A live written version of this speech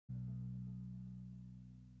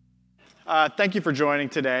Thank you for joining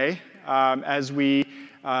today as we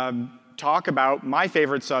talk about my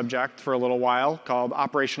favorite subject for a little while called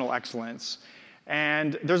operational excellence.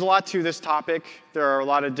 And there's a lot to this topic. There are a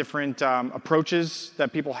lot of different approaches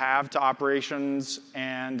that people have to operations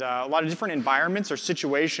and a lot of different environments or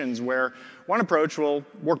situations where one approach will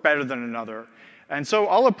work better than another. And so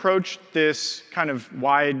I'll approach this kind of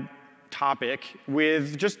wide topic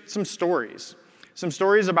with just some stories. Some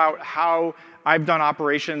stories about how I've done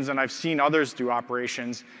operations and I've seen others do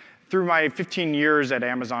operations through my 15 years at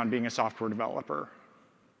Amazon being a software developer.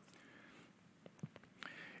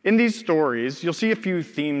 In these stories, you'll see a few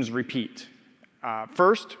themes repeat.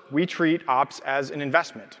 First, we treat ops as an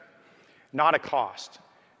investment, not a cost.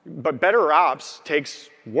 But better ops takes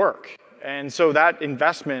work. And so that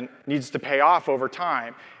investment needs to pay off over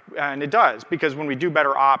time. And it does, because when we do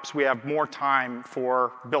better ops, we have more time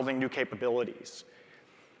for building new capabilities.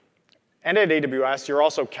 And at AWS, you're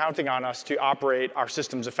also counting on us to operate our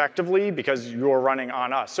systems effectively because you're running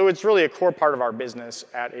on us. So it's really a core part of our business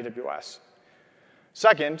at AWS.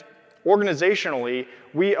 Second, organizationally,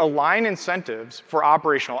 we align incentives for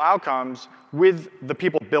operational outcomes with the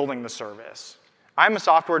people building the service. I'm a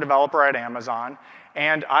software developer at Amazon,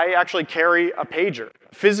 and I actually carry a pager,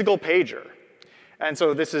 a physical pager. And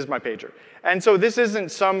so this is my pager. And so this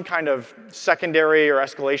isn't some kind of secondary or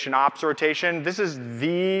escalation ops rotation. This is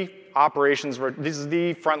the this is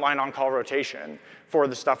the frontline on-call rotation for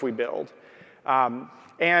the stuff we build.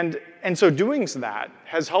 And so doing that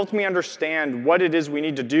has helped me understand what it is we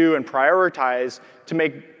need to do and prioritize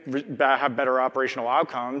to have better operational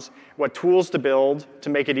outcomes, what tools to build to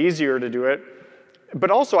make it easier to do it. But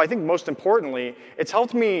also, I think most importantly, it's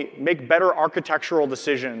helped me make better architectural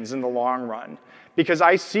decisions in the long run. Because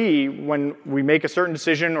I see when we make a certain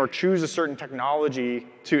decision or choose a certain technology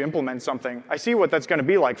to implement something, I see what that's going to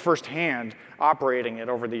be like firsthand operating it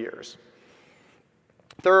over the years.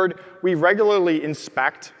 Third, we regularly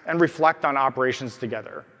inspect and reflect on operations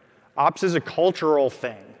together. Ops is a cultural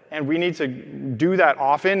thing, and we need to do that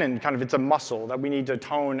often, and kind of it's a muscle that we need to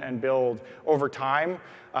tone and build over time.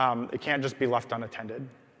 It can't just be left unattended.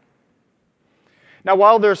 Now,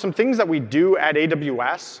 while there are some things that we do at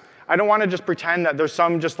AWS, I don't want to just pretend that there's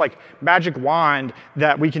some just like magic wand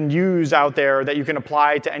that we can use out there that you can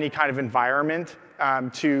apply to any kind of environment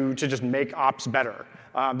to just make ops better.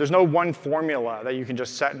 There's no one formula that you can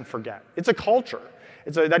just set and forget. It's a culture.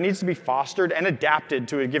 That needs to be fostered and adapted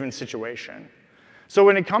to a given situation. So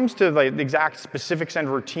when it comes to the exact specifics and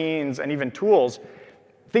routines and even tools,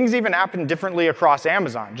 things even happen differently across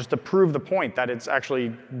Amazon, just to prove the point that it's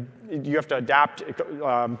actually, you have to adapt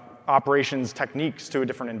operations techniques to a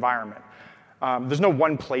different environment. There's no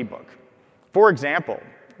one playbook. For example,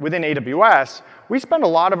 within AWS, we spend a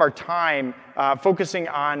lot of our time focusing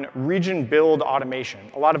on region build automation,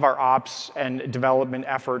 a lot of our ops and development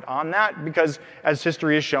effort on that, because as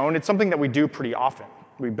history has shown, it's something that we do pretty often.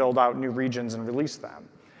 We build out new regions and release them.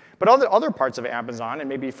 But other parts of Amazon, and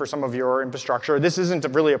maybe for some of your infrastructure, this isn't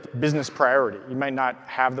really a business priority. You might not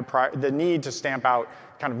have the need to stamp out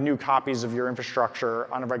kind of new copies of your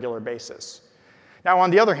infrastructure on a regular basis. Now,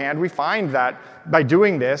 on the other hand, we find that by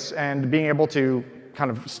doing this and being able to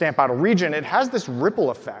kind of stamp out a region, it has this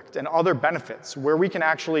ripple effect and other benefits where we can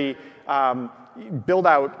actually build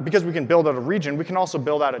out, because we can build out a region, we can also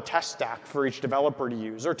build out a test stack for each developer to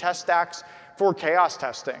use, or test stacks for chaos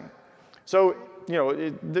testing. So,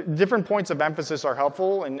 different points of emphasis are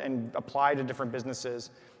helpful and apply to different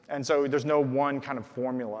businesses. And so there's no one kind of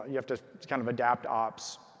formula. You have to kind of adapt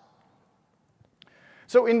ops.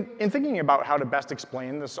 So in thinking about how to best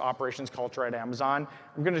explain this operations culture at Amazon,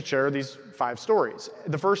 I'm going to share these 5 stories.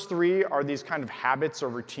 The first 3 are these kind of habits or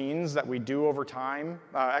routines that we do over time,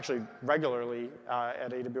 actually regularly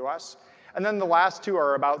at AWS. And then the last 2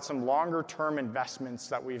 are about some longer-term investments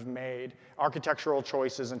that we've made, architectural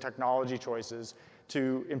choices and technology choices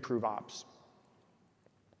to improve ops.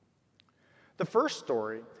 The first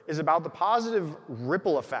story is about the positive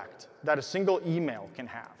ripple effect that a single email can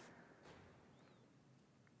have.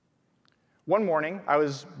 One morning, I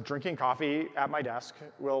was drinking coffee at my desk.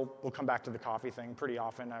 We'll come back to the coffee thing pretty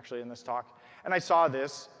often, actually, in this talk. And I saw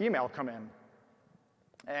this email come in.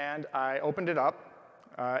 And I opened it up.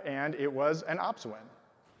 And it was an ops win.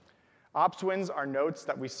 Ops wins are notes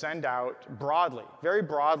that we send out broadly, very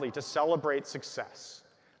broadly, to celebrate success.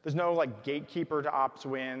 There's no like gatekeeper to ops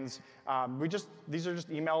wins. These are just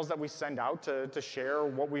emails that we send out to share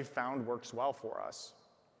what we've found works well for us.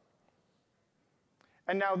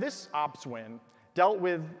 And now this ops win dealt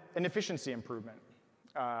with an efficiency improvement.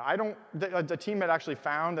 The team had actually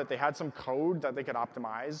found that they had some code that they could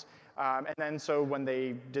optimize, and then so when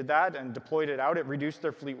they did that and deployed it out, it reduced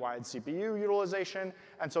their fleet-wide CPU utilization,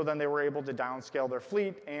 and so then they were able to downscale their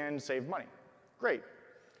fleet and save money. Great.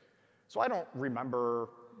 So I don't remember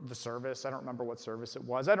the service. I don't remember what service it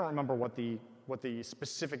was. I don't remember what the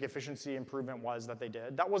specific efficiency improvement was that they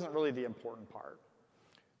did. That wasn't really the important part.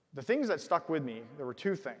 The things that stuck with me, there were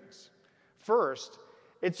two things. First,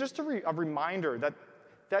 it's just a reminder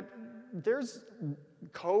that there's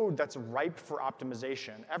code that's ripe for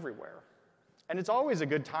optimization everywhere. And it's always a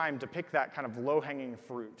good time to pick that kind of low-hanging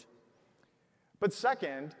fruit. But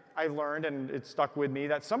second, I learned, and it stuck with me,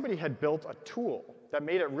 that somebody had built a tool that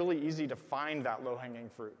made it really easy to find that low-hanging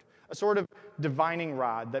fruit. A sort of divining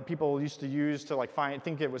rod that people used to use to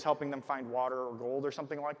think it was helping them find water or gold or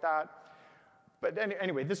something like that. But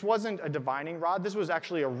anyway, this wasn't a divining rod. This was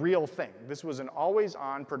actually a real thing. This was an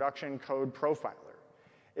always-on production code profiler.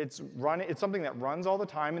 It's something that runs all the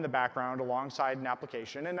time in the background alongside an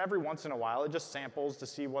application, and every once in a while it just samples to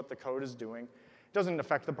see what the code is doing. It doesn't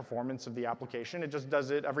affect the performance of the application. It just does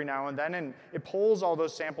it every now and then, and it pulls all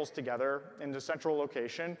those samples together in a central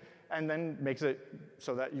location and then makes it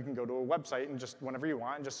so that you can go to a website and just whenever you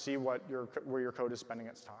want and just see where your code is spending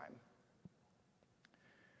its time.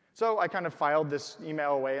 So I kind of filed this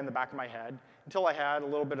email away in the back of my head until I had a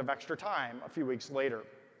little bit of extra time a few weeks later.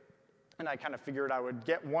 And I kind of figured I would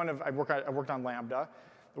get I worked on Lambda,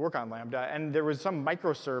 and there was some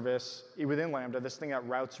microservice within Lambda, this thing that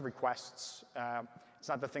routes requests. It's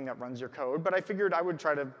not the thing that runs your code, but I figured I would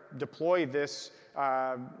try to deploy this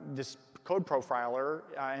code profiler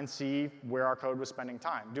and see where our code was spending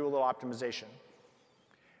time, do a little optimization.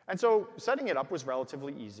 And so setting it up was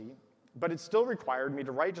relatively easy, but it still required me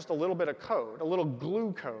to write just a little bit of code, a little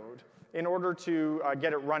glue code, in order to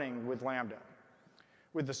get it running with Lambda,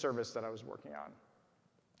 with the service that I was working on.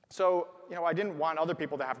 So, I didn't want other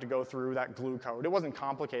people to have to go through that glue code. It wasn't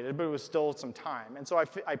complicated, but it was still some time. And so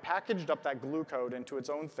I packaged up that glue code into its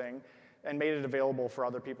own thing and made it available for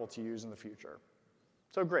other people to use in the future.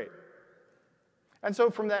 So great. And so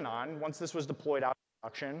from then on, once this was deployed out in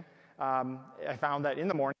production, I found that in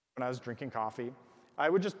the morning when I was drinking coffee, I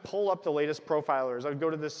would just pull up the latest profilers. I would go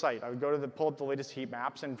to this site. I would go to pull up the latest heat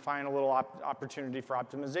maps and find a little opportunity for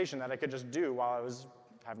optimization that I could just do while I was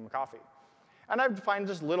having coffee. And I'd find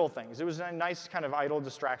just little things. It was a nice kind of idle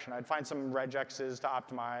distraction. I'd find some regexes to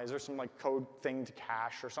optimize or some code thing to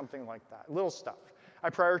cache or something like that, little stuff. I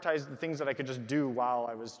prioritized the things that I could just do while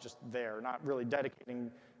I was just there, not really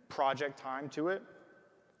dedicating project time to it.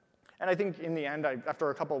 And I think in the end,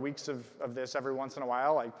 after a couple of weeks of this every once in a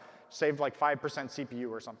while, I saved 5% CPU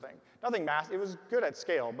or something. Nothing massive. It was good at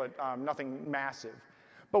scale, but nothing massive.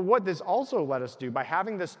 But what this also let us do, by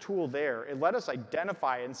having this tool there, it let us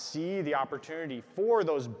identify and see the opportunity for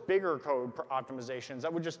those bigger code optimizations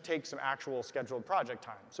that would just take some actual scheduled project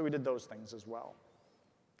time. So we did those things as well.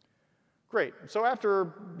 Great. So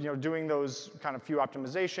after doing those kind of few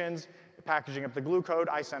optimizations, packaging up the glue code,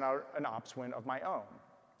 I sent out an ops win of my own.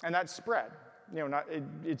 And that spread.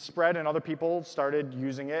 It spread, and other people started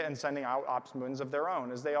using it and sending out ops wins of their own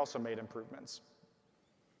as they also made improvements.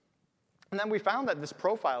 And then we found that this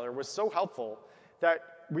profiler was so helpful that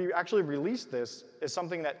we actually released this as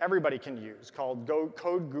something that everybody can use called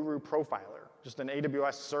Code Guru Profiler, just an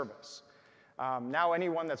AWS service. Now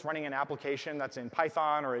anyone that's running an application that's in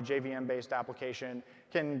Python or a JVM-based application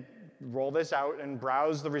can roll this out and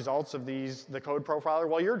browse the results of the code profiler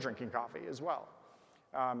while you're drinking coffee as well.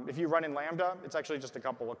 If you run in Lambda, it's actually just a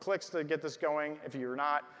couple of clicks to get this going. If you're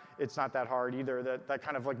not, it's not that hard either. That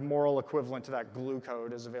kind of moral equivalent to that glue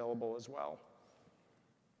code is available as well.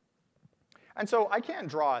 And so I can't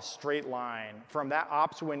draw a straight line from that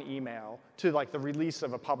ops win email to the release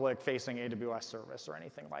of a public-facing AWS service or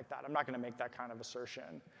anything like that. I'm not going to make that kind of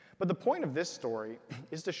assertion. But the point of this story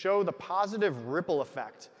is to show the positive ripple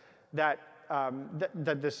effect that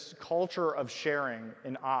this culture of sharing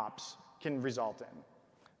in ops can result in.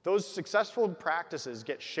 Those successful practices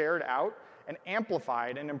get shared out and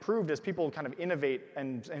amplified and improved as people kind of innovate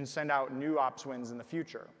and send out new ops wins in the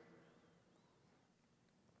future.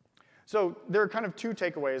 So there are kind of two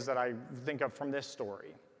takeaways that I think of from this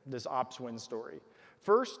story, this ops win story.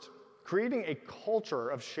 First, creating a culture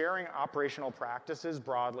of sharing operational practices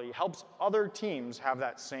broadly helps other teams have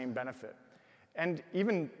that same benefit. And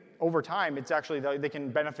even over time, it's actually they can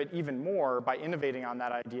benefit even more by innovating on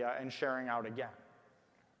that idea and sharing out again.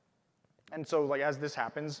 And so as this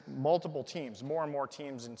happens, multiple teams, more and more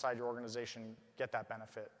teams inside your organization get that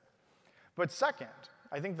benefit. But second,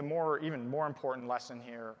 I think the even more important lesson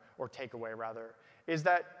here, or takeaway rather, is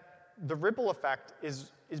that the ripple effect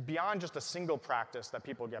is beyond just a single practice that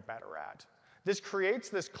people get better at. This creates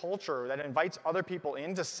this culture that invites other people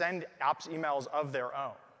in to send ops emails of their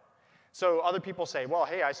own. So other people say, well,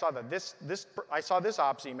 hey, I saw this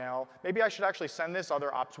ops email. Maybe I should actually send this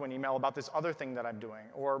other ops win email about this other thing that I'm doing.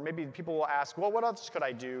 Or maybe people will ask, well, what else could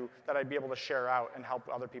I do that I'd be able to share out and help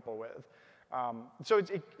other people with? So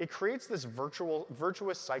it creates this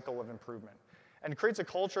virtuous cycle of improvement. And it creates a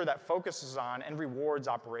culture that focuses on and rewards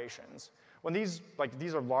operations. When these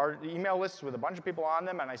are large email lists with a bunch of people on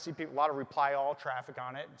them, and I see a lot of reply all traffic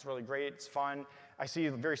on it, it's really great, it's fun. I see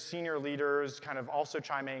very senior leaders kind of also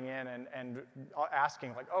chiming in and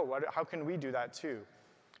asking like, oh, how can we do that too?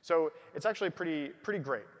 So it's actually pretty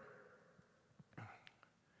great.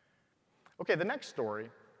 Okay, the next story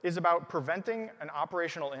is about preventing an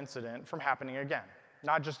operational incident from happening again,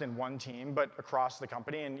 not just in one team, but across the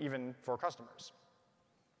company and even for customers.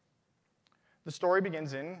 The story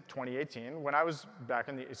begins in 2018 when I was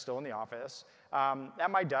still in the office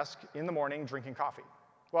at my desk in the morning drinking coffee.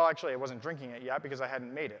 Well, actually, I wasn't drinking it yet because I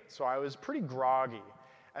hadn't made it, so I was pretty groggy.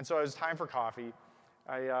 And so it was time for coffee.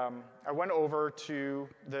 I went over to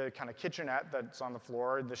the kind of kitchenette that's on the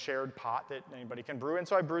floor, the shared pot that anybody can brew, and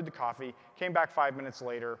so I brewed the coffee, came back 5 minutes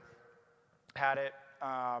later, had it,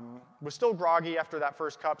 was still groggy after that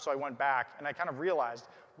first cup, so I went back, and I kind of realized,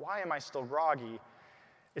 why am I still groggy?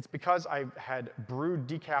 It's because I had brewed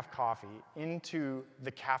decaf coffee into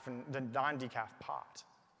the non-decaf pot.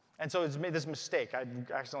 And so it's made this mistake. I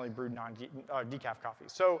accidentally brewed decaf coffee.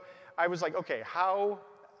 So I was like, okay, how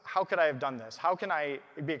could I have done this? How can I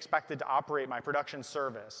be expected to operate my production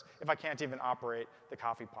service if I can't even operate the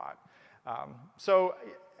coffee pot?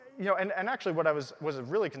 And actually what I was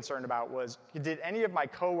really concerned about was, did any of my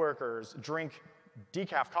coworkers drink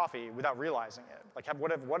decaf coffee without realizing it? Like,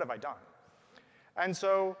 what have I done? And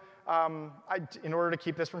so in order to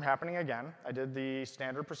keep this from happening again, I did the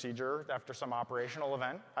standard procedure. After some operational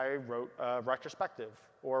event, I wrote a retrospective,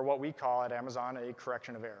 or what we call at Amazon a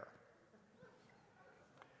correction of error.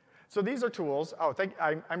 So these are tools. Oh,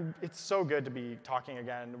 it's so good to be talking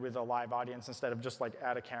again with a live audience instead of just like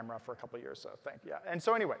at a camera for a couple of years. So thank you. And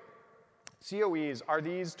so anyway, COEs are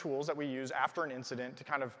these tools that we use after an incident to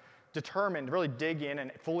kind of determine, really dig in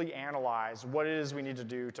and fully analyze what it is we need to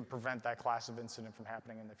do to prevent that class of incident from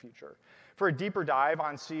happening in the future. For a deeper dive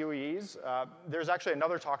on COEs, there's actually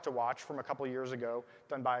another talk to watch from a couple of years ago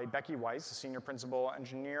done by Becky Weiss, a senior principal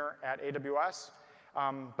engineer at AWS.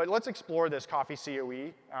 But let's explore this coffee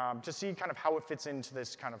COE to see kind of how it fits into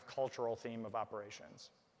this kind of cultural theme of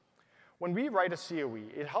operations. When we write a COE,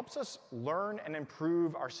 it helps us learn and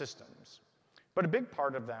improve our systems. But a big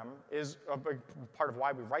part of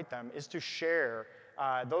why we write them is to share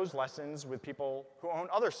those lessons with people who own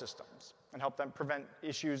other systems and help them prevent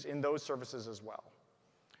issues in those services as well.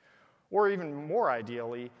 Or even more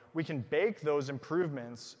ideally, we can bake those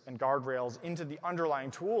improvements and guardrails into the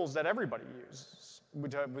underlying tools that everybody uses,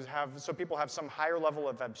 so people have some higher level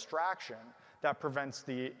of abstraction that prevents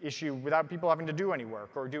the issue without people having to do any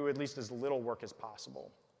work or do at least as little work as possible.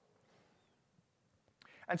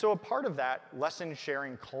 And so a part of that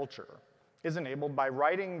lesson-sharing culture is enabled by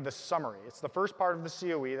writing the summary. It's the first part of the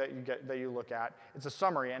COE that you look at. It's a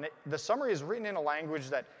summary, and the summary is written in a language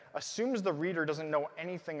that assumes the reader doesn't know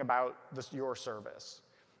anything about your service.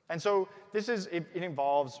 And so it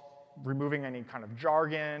involves removing any kind of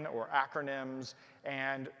jargon or acronyms,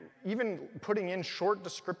 and even putting in short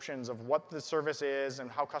descriptions of what the service is and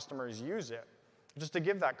how customers use it, just to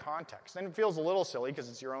give that context. And it feels a little silly because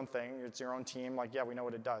it's your own thing, it's your own team, like, yeah, we know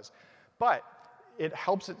what it does. But it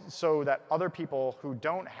helps it so that other people who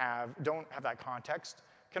don't have that context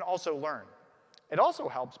can also learn. It also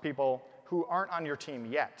helps people who aren't on your team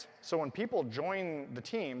yet. So when people join the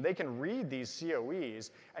team, they can read these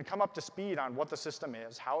COEs and come up to speed on what the system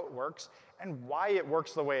is, how it works, and why it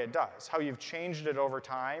works the way it does, how you've changed it over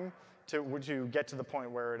time to get to the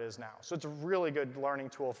point where it is now. So it's a really good learning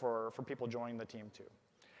tool for people joining the team too.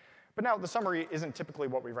 But now the summary isn't typically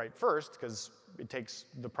what we write first, because it takes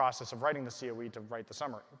the process of writing the COE to write the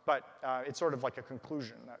summary. But it's sort of like a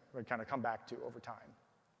conclusion that we kind of come back to over time.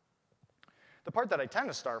 The part that I tend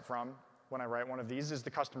to start from when I write one of these is the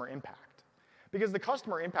customer impact. Because the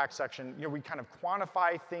customer impact section, we kind of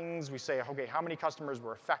quantify things. We say, okay, how many customers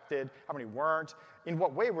were affected? How many weren't? In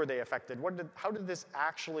what way were they affected? How did this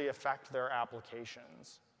actually affect their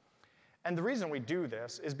applications? And the reason we do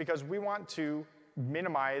this is because we want to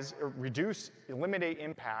minimize, reduce, eliminate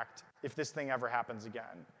impact if this thing ever happens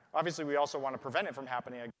again. Obviously, we also want to prevent it from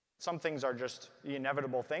happening again. Some things are just the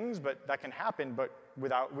inevitable things, but that can happen, but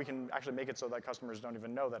we can actually make it so that customers don't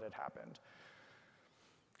even know that it happened.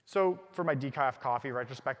 So for my decaf coffee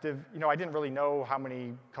retrospective, I didn't really know how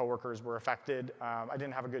many coworkers were affected. I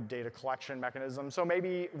didn't have a good data collection mechanism. So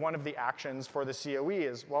maybe one of the actions for the COE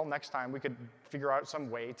is, well, next time we could figure out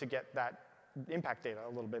some way to get that impact data a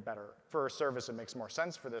little bit better. For a service, it makes more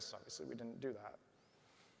sense for this. Obviously, we didn't do that.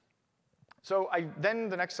 So then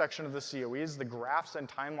the next section of the COE is the graphs and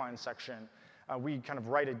timeline section. We kind of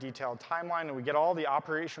write a detailed timeline, and we get all the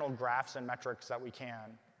operational graphs and metrics that we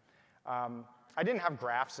can. I didn't have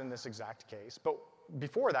graphs in this exact case, but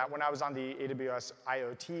before that, when I was on the AWS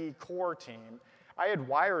IoT core team, I had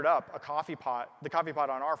wired up the coffee pot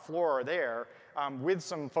on our floor there with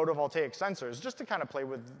some photovoltaic sensors just to kind of play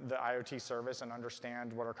with the IoT service and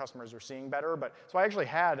understand what our customers were seeing better. So I actually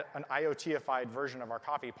had an IoT-ified version of our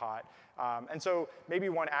coffee pot. And so maybe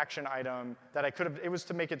one action item that I could have, it was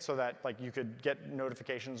to make it so that you could get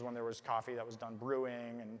notifications when there was coffee that was done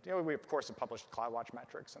brewing. And we, of course, have published CloudWatch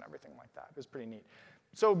metrics and everything like that. It was pretty neat.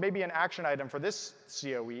 So maybe an action item for this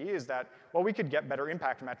COE is that, well, we could get better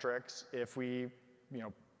impact metrics if we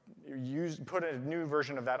put a new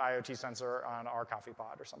version of that IoT sensor on our coffee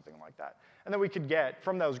pot or something like that. And then we could get,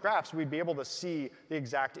 from those graphs, we'd be able to see the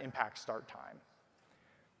exact impact start time.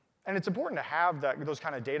 And it's important to have those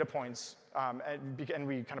kind of data points, and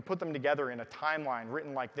we kind of put them together in a timeline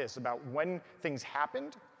written like this about when things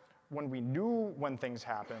happened, when we knew when things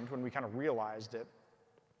happened, when we kind of realized it,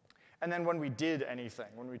 and then when we did anything,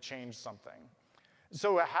 when we changed something.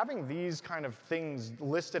 So having these kind of things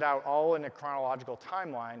listed out all in a chronological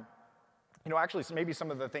timeline, actually maybe some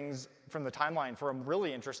of the things from the timeline for a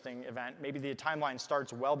really interesting event, maybe the timeline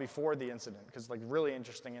starts well before the incident, because really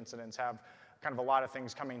interesting incidents have kind of a lot of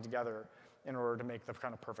things coming together in order to make the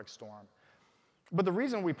kind of perfect storm. But the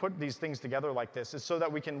reason we put these things together like this is so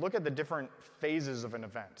that we can look at the different phases of an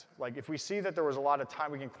event. Like if we see that there was a lot of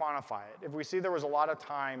time, we can quantify it. If we see there was a lot of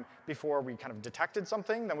time before we kind of detected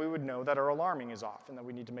something, then we would know that our alarming is off and that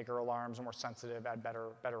we need to make our alarms more sensitive, add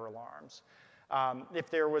better alarms. If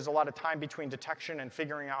there was a lot of time between detection and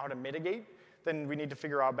figuring out how to mitigate, then we need to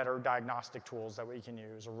figure out better diagnostic tools that we can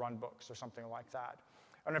use, or run books or something like that.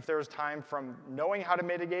 And if there's time from knowing how to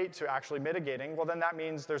mitigate to actually mitigating, well, then that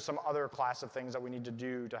means there's some other class of things that we need to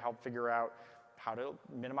do to help figure out how to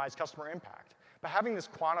minimize customer impact. But having this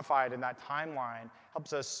quantified in that timeline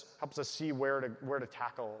helps us see where to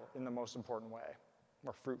tackle in the most important way,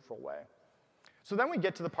 more fruitful way. So then we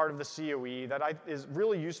get to the part of the COE that is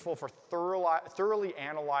really useful for thoroughly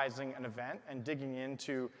analyzing an event and digging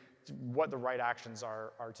into what the right actions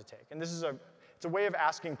are to take. And this is it's a way of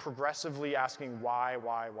progressively asking why.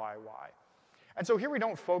 And so here we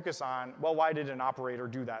don't focus on, well, why did an operator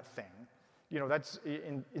do that thing?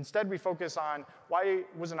 Instead we focus on why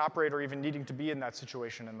was an operator even needing to be in that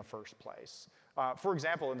situation in the first place? For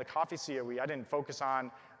example, in the coffee COE, I didn't focus on,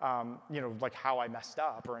 how I messed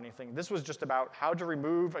up or anything. This was just about how to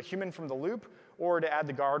remove a human from the loop or to add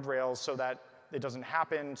the guardrails so that it doesn't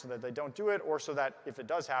happen, so that they don't do it, or so that if it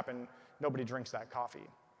does happen, nobody drinks that coffee.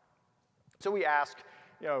 So we ask,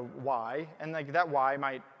 why, and that why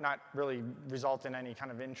might not really result in any kind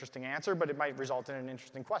of interesting answer, but it might result in an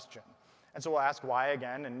interesting question. And so we'll ask why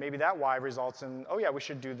again, and maybe that why results in, oh yeah, we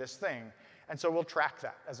should do this thing. And so we'll track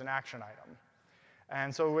that as an action item.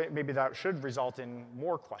 And so maybe that should result in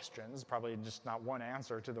more questions, probably just not one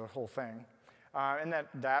answer to the whole thing. And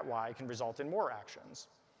that why can result in more actions.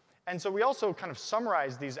 And so we also kind of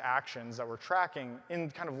summarize these actions that we're tracking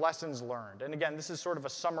in kind of lessons learned. And again, this is sort of a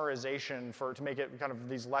summarization to make it kind of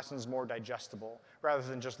these lessons more digestible, rather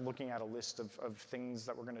than just looking at a list of things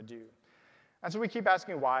that we're going to do. And so we keep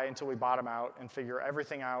asking why until we bottom out and figure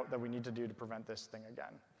everything out that we need to do to prevent this thing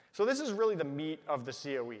again. So this is really the meat of the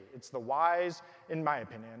COE. It's the whys, in my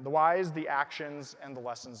opinion, the whys, the actions, and the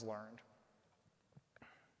lessons learned.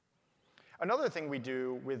 Another thing we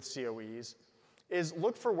do with COEs is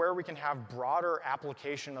look for where we can have broader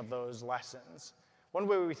application of those lessons. One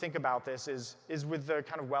way we think about this is with the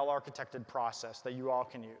kind of well-architected process that you all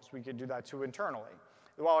can use. We could do that too internally.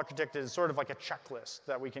 The well-architected is sort of like a checklist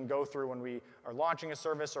that we can go through when we are launching a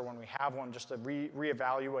service or when we have one, just to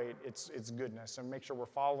reevaluate its goodness and make sure we're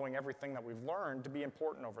following everything that we've learned to be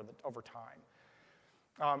important over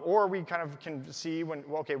time. Or we kind of can see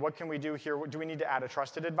okay, what can we do here? Do we need to add a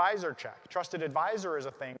trusted advisor check? Trusted advisor is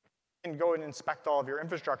a thing. You can go and inspect all of your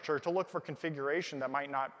infrastructure to look for configuration that might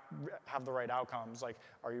not have the right outcomes. Like,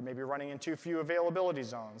 are you maybe running in too few availability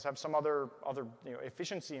zones? Have some other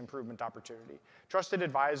efficiency improvement opportunity? Trusted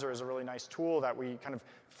Advisor is a really nice tool that we kind of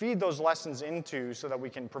feed those lessons into so that we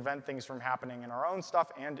can prevent things from happening in our own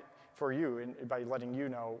stuff and for you by letting you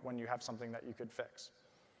know when you have something that you could fix.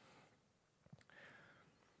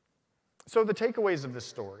 So the takeaways of this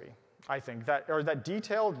story. I think, that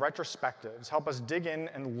detailed retrospectives help us dig in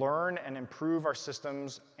and learn and improve our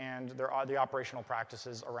systems and the operational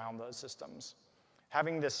practices around those systems.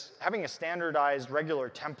 Having a standardized, regular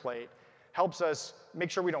template helps us make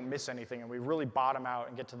sure we don't miss anything and we really bottom out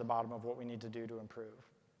and get to the bottom of what we need to do to improve.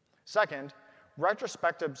 Second,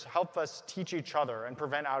 retrospectives help us teach each other and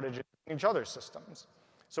prevent outages in each other's systems.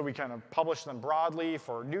 So we kind of publish them broadly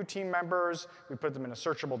for new team members. We put them in a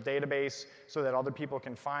searchable database so that other people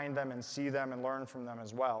can find them and see them and learn from them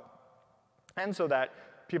as well. And so that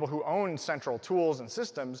people who own central tools and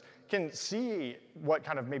systems can see what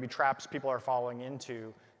kind of maybe traps people are falling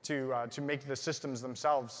into to make the systems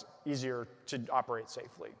themselves easier to operate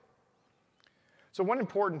safely. So one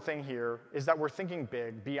important thing here is that we're thinking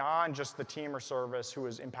big beyond just the team or service who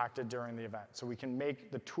is impacted during the event, so we can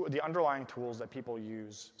make the underlying tools that people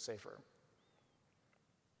use safer.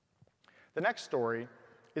 The next story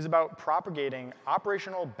is about propagating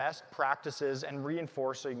operational best practices and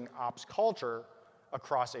reinforcing ops culture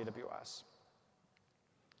across AWS.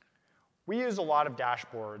 We use a lot of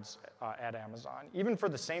dashboards at Amazon. Even for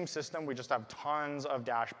the same system, we just have tons of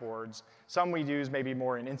dashboards. Some we use maybe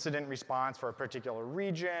more in incident response for a particular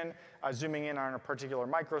region, zooming in on a particular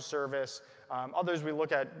microservice. Others we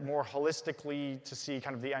look at more holistically to see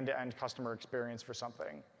kind of the end-to-end customer experience for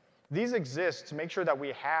something. These exist to make sure that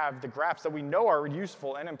we have the graphs that we know are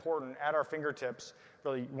useful and important at our fingertips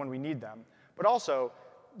really when we need them. But also,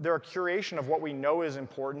 they're a curation of what we know is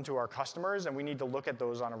important to our customers, and we need to look at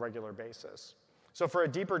those on a regular basis. So for a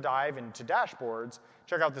deeper dive into dashboards,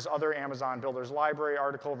 check out this other Amazon Builders Library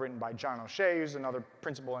article written by John O'Shea, who's another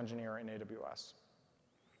principal engineer in AWS.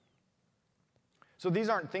 So these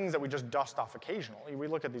aren't things that we just dust off occasionally. We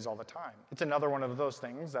look at these all the time. It's another one of those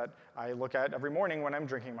things that I look at every morning when I'm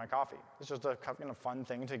drinking my coffee. It's just a fun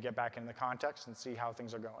thing to get back in the context and see how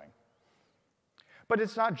things are going. But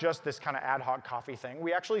it's not just this kind of ad hoc coffee thing.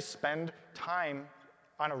 We actually spend time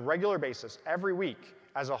on a regular basis every week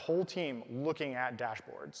as a whole team looking at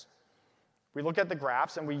dashboards. We look at the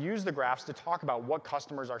graphs, and we use the graphs to talk about what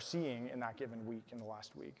customers are seeing in that given week, in the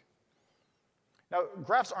last week. Now,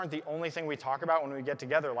 graphs aren't the only thing we talk about when we get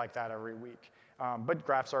together like that every week, but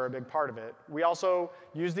graphs are a big part of it. We also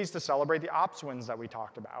use these to celebrate the ops wins that we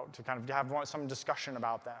talked about, to kind of have some discussion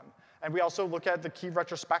about them. And we also look at the key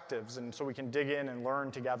retrospectives, and so we can dig in and learn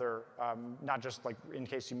together, not just like in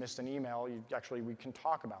case you missed an email, we can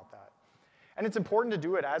talk about that. And it's important to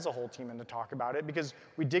do it as a whole team and to talk about it because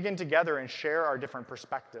we dig in together and share our different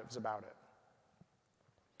perspectives about it.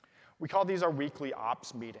 We call these our weekly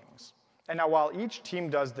ops meetings. And now while each team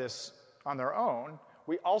does this on their own,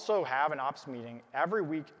 we also have an ops meeting every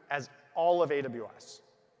week as all of AWS.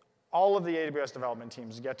 All of the AWS development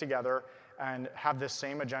teams get together and have this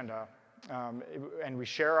same agenda, and we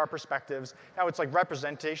share our perspectives. Now it's like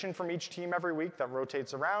representation from each team every week that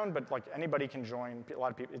rotates around, but like anybody can join, a lot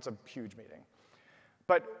of people, it's a huge meeting.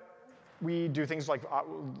 But we do things like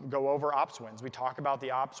go over ops wins. We talk about the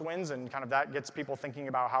ops wins, and kind of that gets people thinking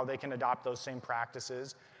about how they can adopt those same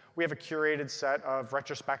practices. We have a curated set of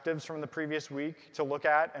retrospectives from the previous week to look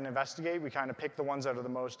at and investigate. We kind of pick the ones that are the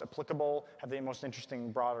most applicable, have the most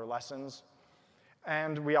interesting, broader lessons.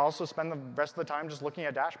 And we also spend the rest of the time just looking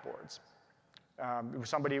at dashboards.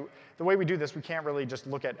 The way we do this, we can't really just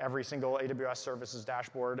look at every single AWS services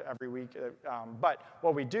dashboard every week. But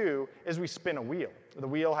what we do is we spin a wheel. The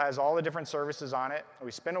wheel has all the different services on it.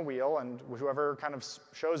 We spin a wheel, and whoever kind of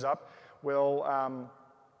shows up will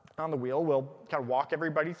on the wheel, we'll kind of walk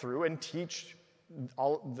everybody through and teach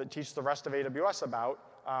the rest of AWS about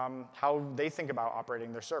how they think about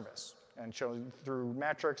operating their service and show through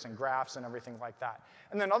metrics and graphs and everything like that.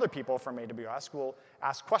 And then other people from AWS will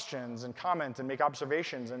ask questions and comment and make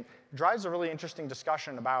observations, and drives a really interesting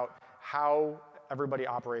discussion about how everybody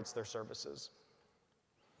operates their services.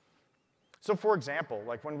 So for example,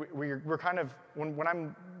 like when we're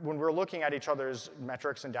looking at each other's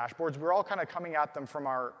metrics and dashboards, we're all kind of coming at them from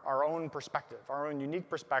our own perspective, our own unique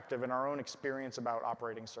perspective and our own experience about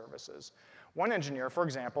operating services. One engineer, for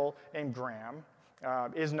example, named Graham,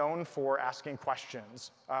 is known for asking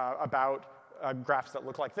questions about graphs that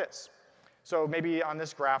look like this. So maybe on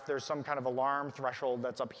this graph, there's some kind of alarm threshold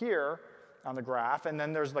that's up here on the graph, and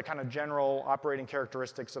then there's the kind of general operating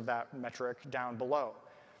characteristics of that metric down below.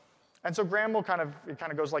 And so Graham will it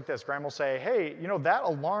kind of goes like this. Graham will say, hey, that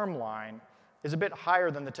alarm line is a bit higher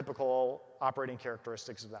than the typical operating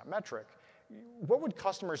characteristics of that metric. What would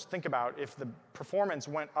customers think about if the performance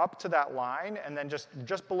went up to that line and then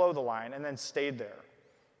just below the line and then stayed there?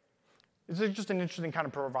 This is just an interesting kind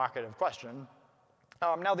of provocative question.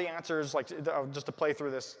 Now the answers, just to play through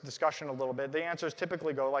this discussion a little bit, the answers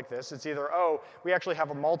typically go like this. It's either, oh, we actually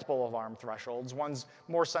have multiple alarm thresholds. One's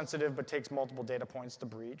more sensitive but takes multiple data points to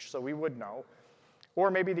breach, so we would know. Or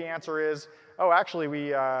maybe the answer is, oh, actually, we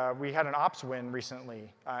had an ops win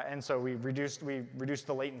recently, and so we reduced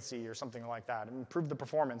the latency or something like that, and improved the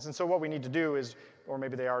performance. And so what we need to do is, or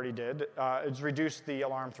maybe they already did, is reduce the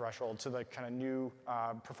alarm threshold to the kind of new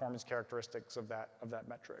performance characteristics of that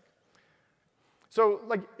metric. So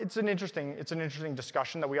it's an interesting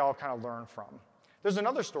discussion that we all kind of learn from. There's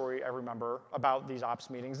another story I remember about these ops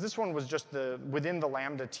meetings. This one was just within the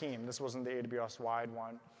Lambda team. This wasn't the AWS-wide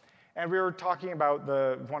one. And we were talking about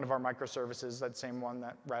one of our microservices, that same one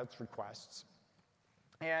that routes requests.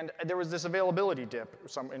 And there was this availability dip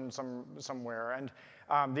somewhere. And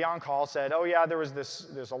the on-call said, oh, yeah, there was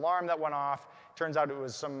this alarm that went off. Turns out it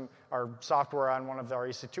was our software on one of our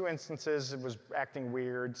EC2 instances. It was acting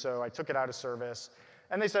weird, so I took it out of service.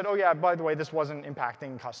 And they said, oh, yeah, by the way, this wasn't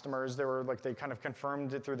impacting customers. They kind of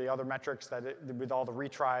confirmed it through the other metrics that with all the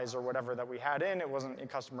retries or whatever that we had in, it wasn't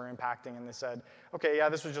customer impacting. And they said, OK, yeah,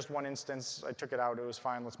 this was just one instance. I took it out. It was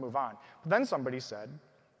fine. Let's move on. But then somebody said,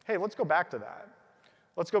 hey, let's go back to that.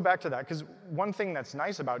 Let's go back to that. Because one thing that's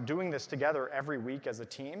nice about doing this together every week as a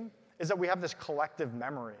team is that we have this collective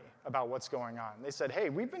memory about what's going on. They said, hey,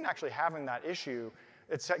 we've been actually having that issue.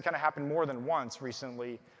 It's kind of happened more than once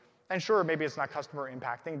recently. And sure, maybe it's not customer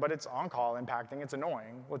impacting, but it's on-call impacting. It's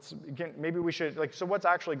annoying. Maybe we should, so what's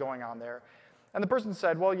actually going on there? And the person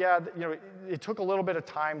said, well, yeah, it took a little bit of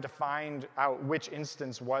time to find out which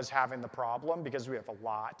instance was having the problem because we have a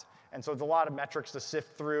lot. And so it's a lot of metrics to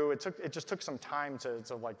sift through. It just took some time to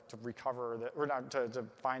recover, or not to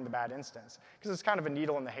find the bad instance. Because it's kind of a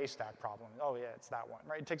needle in the haystack problem. Oh, yeah, it's that one,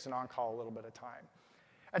 right? It takes an on-call a little bit of time.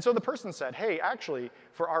 And so the person said, hey, actually,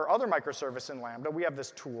 for our other microservice in Lambda, we have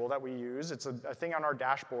this tool that we use. It's a thing on our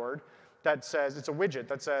dashboard that says, it's a widget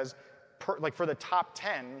that says, for the top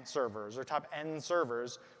 10 servers or top n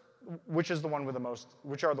servers, which are the ones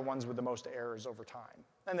with the most errors over time.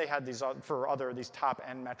 And they had these top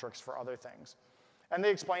n metrics for other things. And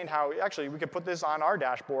they explained how, actually, we could put this on our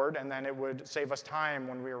dashboard, and then it would save us time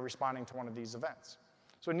when we were responding to one of these events.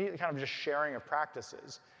 So kind of just sharing of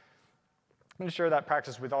practices. I'm going to share that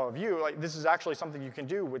practice with all of you. This is actually something you can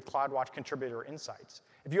do with CloudWatch Contributor Insights.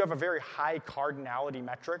 If you have a very high cardinality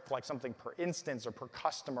metric, like something per instance or per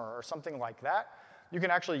customer or something like that, you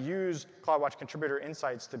can actually use CloudWatch Contributor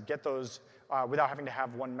Insights to get those without having to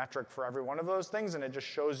have one metric for every one of those things, and it just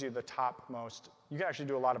shows you the topmost. You can actually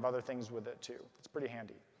do a lot of other things with it, too. It's pretty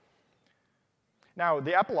handy. Now,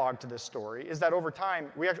 the epilogue to this story is that over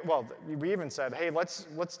time, we even said, hey, let's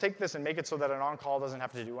take this and make it so that an on-call doesn't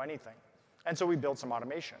have to do anything. And so we built some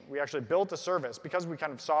automation. We actually built a service. Because we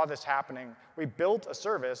kind of saw this happening, we built a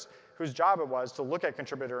service whose job it was to look at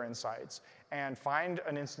contributor insights and find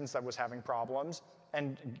an instance that was having problems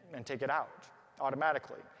and take it out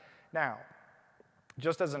automatically. Now,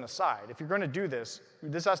 just as an aside, if you're going to do this,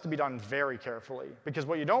 this has to be done very carefully. Because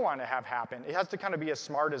what you don't want to have happen, it has to kind of be as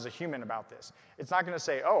smart as a human about this. It's not going to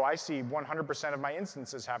say, oh, I see 100% of my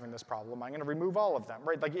instances having this problem. I'm going to remove all of them,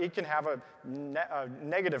 right? It can have a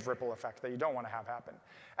negative ripple effect that you don't want to have happen.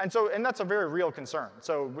 And that's a very real concern.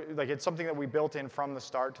 So it's something that we built in from the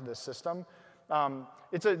start to this system.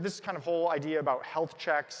 This kind of whole idea about health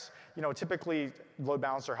checks. Typically, load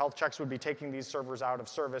balancer health checks would be taking these servers out of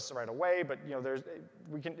service right away, but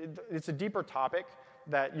it's a deeper topic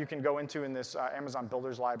that you can go into in this Amazon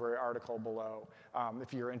Builders Library article below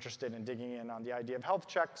if you're interested in digging in on the idea of health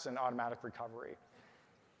checks and automatic recovery.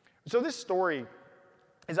 So this story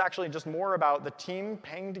is actually just more about the team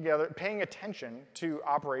paying attention to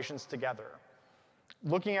operations together.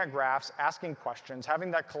 Looking at graphs, asking questions, having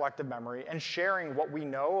that collective memory, and sharing what we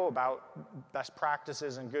know about best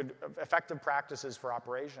practices and good, effective practices for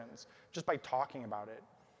operations, just by talking about it.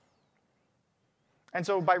 And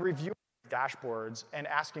so by reviewing dashboards and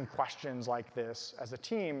asking questions like this as a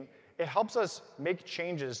team, it helps us make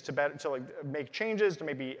changes to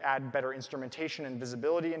maybe add better instrumentation and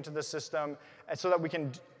visibility into the system, and so that we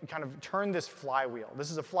can kind of turn this flywheel. This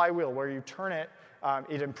is a flywheel where you turn it,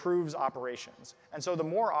 it improves operations. And so the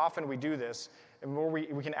more often we do this, the more we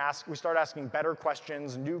start asking better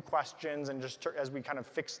questions, new questions, and just as we kind of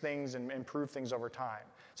fix things and improve things over time.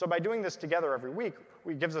 So by doing this together every week,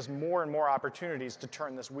 it gives us more and more opportunities to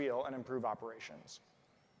turn this wheel and improve operations.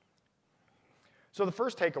 So the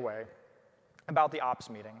first takeaway about the ops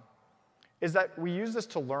meeting is that we use this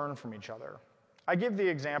to learn from each other. I give the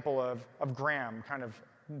example of Graham kind of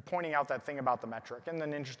pointing out that thing about the metric and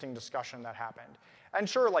an interesting discussion that happened. And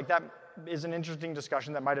sure, like that is an interesting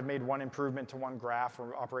discussion that might have made one improvement to one graph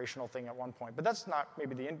or operational thing at one point, but that's not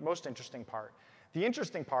maybe the most interesting part. The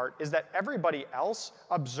interesting part is that everybody else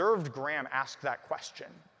observed Graham ask that question.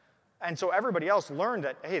 And so everybody else learned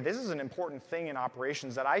that, hey, this is an important thing in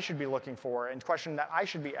operations that I should be looking for and a question that I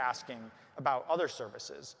should be asking about other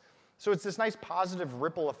services. So it's this nice positive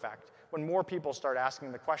ripple effect when more people start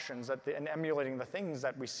asking the questions and emulating the things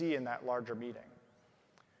that we see in that larger meeting.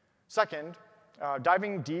 Second,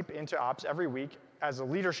 diving deep into ops every week as a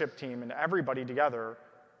leadership team and everybody together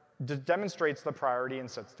demonstrates the priority and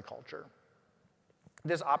sets the culture.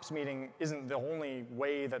 This ops meeting isn't the only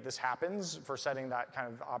way that this happens for setting that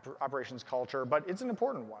kind of operations culture, but it's an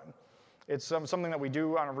important one. It's something that we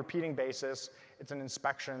do on a repeating basis. It's an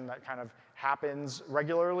inspection that kind of happens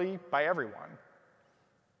regularly by everyone.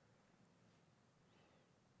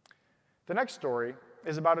 The next story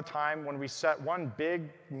is about a time when we set one big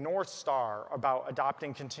North Star about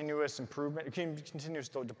adopting continuous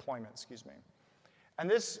deployment, excuse me. And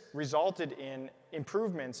this resulted in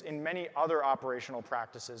improvements in many other operational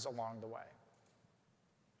practices along the way.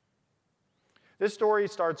 This story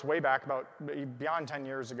starts way back, about beyond 10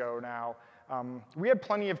 years ago now. We had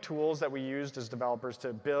plenty of tools that we used as developers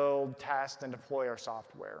to build, test, and deploy our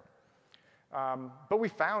software. But we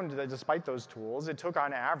found that despite those tools, it took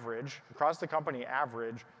on average, across the company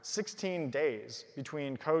average, 16 days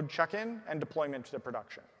between code check-in and deployment to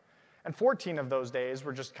production. And 14 of those days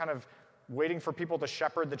were just kind of waiting for people to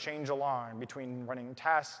shepherd the change along between running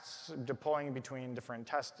tests, deploying between different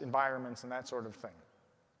test environments, and that sort of thing.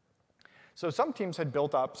 So some teams had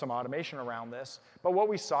built up some automation around this, but what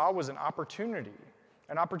we saw was an opportunity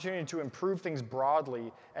to improve things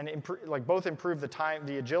broadly and both improve the time,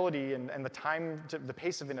 the agility, and the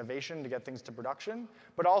pace of innovation to get things to production,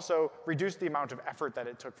 but also reduce the amount of effort that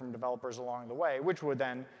it took from developers along the way, which would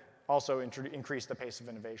then also increase the pace of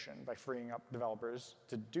innovation by freeing up developers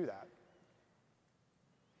to do that.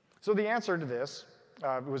 So the answer to this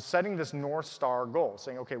was setting this North Star goal,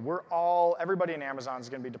 saying, okay, everybody in Amazon is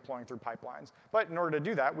going to be deploying through pipelines. But in order to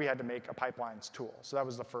do that, we had to make a pipelines tool. So that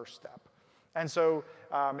was the first step. And so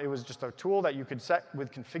it was just a tool that you could set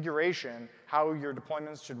with configuration how your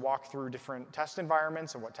deployments should walk through different test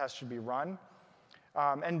environments and what tests should be run.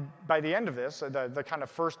 And by the end of this, the kind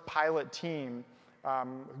of first pilot team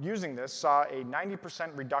using this saw a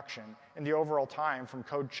 90% reduction in the overall time from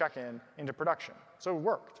code check-in into production. So it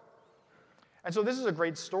worked. And so this is a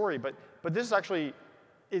great story, but this is actually,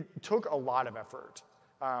 it took a lot of effort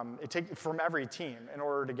from every team in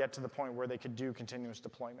order to get to the point where they could do continuous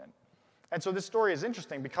deployment. And so this story is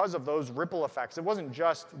interesting because of those ripple effects. It wasn't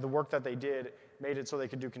just the work that they did made it so they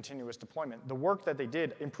could do continuous deployment. The work that they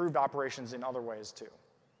did improved operations in other ways too.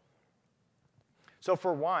 So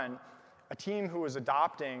for one, a team who was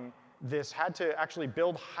adopting this had to actually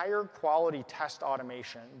build higher quality test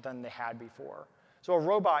automation than they had before. So a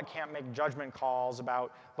robot can't make judgment calls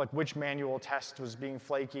about which manual test was being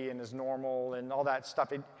flaky and is normal and all that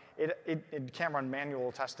stuff. It can't run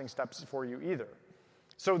manual testing steps for you either.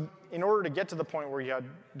 So in order to get to the point where you had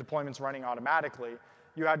deployments running automatically,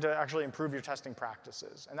 you had to actually improve your testing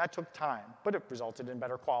practices. And that took time, but it resulted in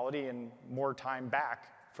better quality and more time back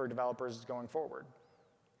for developers going forward.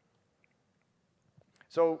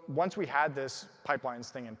 So once we had this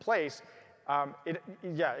pipelines thing in place, it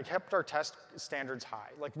kept our test standards high.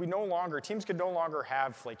 Teams could no longer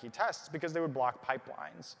have flaky tests because they would block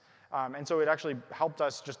pipelines. And so it actually helped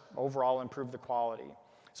us just overall improve the quality.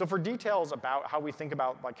 So for details about how we think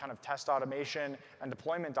about kind of test automation and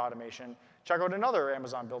deployment automation, check out another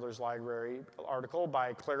Amazon Builders Library article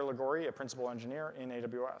by Claire Ligori, a principal engineer in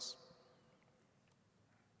AWS.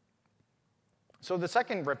 So the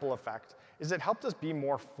second ripple effect is it helped us be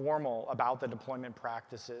more formal about the deployment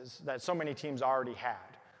practices that so many teams already had.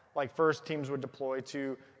 Like first, teams would deploy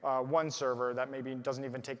to one server that maybe doesn't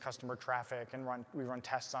even take customer traffic, and we run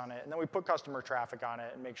tests on it. And then we put customer traffic on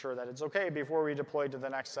it and make sure that it's OK before we deploy to the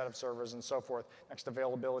next set of servers and so forth, next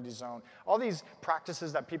availability zone. All these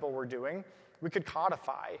practices that people were doing, we could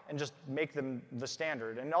codify and just make them the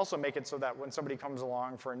standard, and also make it so that when somebody comes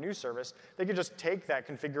along for a new service, they could just take that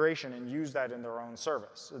configuration and use that in their own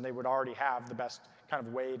service. And they would already have the best kind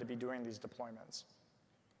of way to be doing these deployments.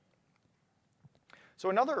 So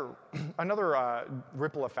another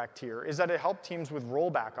ripple effect here is that it helped teams with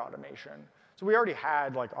rollback automation. So we already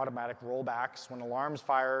had like automatic rollbacks. When alarms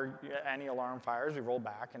fire, any alarm fires, we roll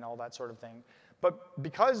back and all that sort of thing. But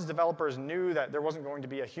because developers knew that there wasn't going to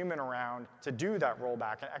be a human around to do that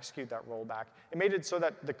rollback and execute that rollback, it made it so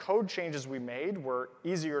that the code changes we made were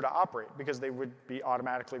easier to operate because they would be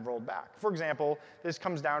automatically rolled back. For example, this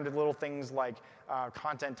comes down to little things like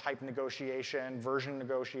content type negotiation, version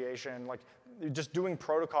negotiation, like just doing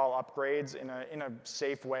protocol upgrades in a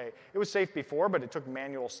safe way. It was safe before, but it took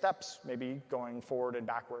manual steps, maybe going forward and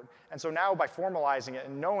backward. And so now by formalizing it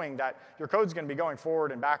and knowing that your code's going to be going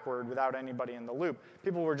forward and backward without anybody in the loop,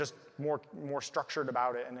 people were just more structured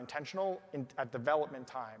about it and intentional at development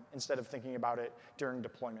time instead of thinking about it during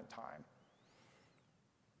deployment time.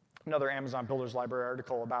 Another Amazon Builders Library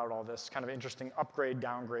article about all this kind of interesting upgrade,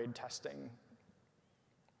 downgrade testing.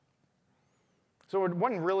 So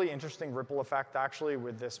one really interesting ripple effect actually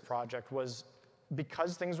with this project was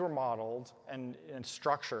because things were modeled and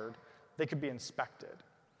structured, they could be inspected.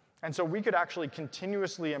 And so we could actually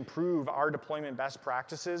continuously improve our deployment best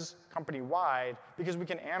practices company-wide because we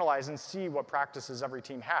can analyze and see what practices every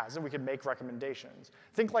team has, and we can make recommendations.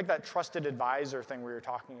 Think like that trusted advisor thing we were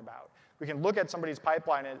talking about. We can look at somebody's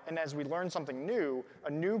pipeline, and as we learn something new,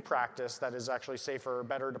 a new practice that is actually safer,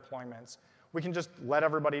 better deployments, we can just let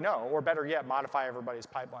everybody know, or better yet, modify everybody's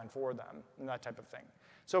pipeline for them, and that type of thing.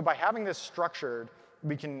 So by having this structured,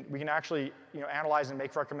 we can actually analyze and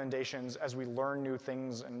make recommendations as we learn new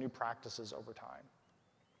things and new practices over time.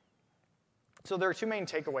 So there are two main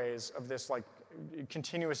takeaways of this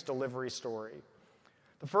continuous delivery story.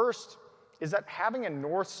 The first is that having a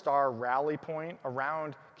North Star rally point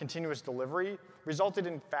around continuous delivery resulted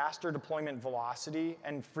in faster deployment velocity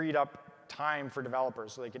and freed up time for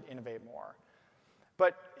developers so they could innovate more.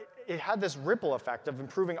 But it had this ripple effect of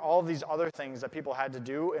improving all of these other things that people had to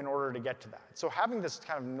do in order to get to that. So having this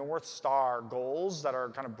kind of North Star goals that are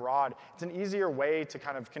kind of broad, it's an easier way to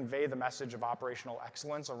kind of convey the message of operational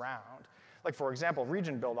excellence around. Like, for example,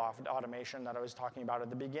 region build automation that I was talking about at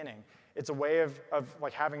the beginning. It's a way of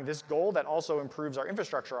like having this goal that also improves our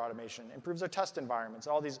infrastructure automation, improves our test environments,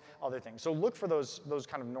 and all these other things. So look for those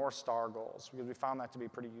kind of North Star goals because we found that to be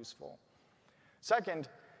pretty useful. Second,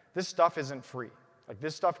 this stuff isn't free. Like,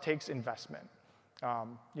 this stuff takes investment.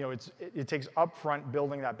 It takes upfront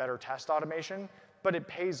building that better test automation, but it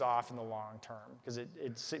pays off in the long term because it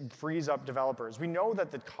frees up developers. We know that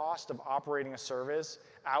the cost of operating a service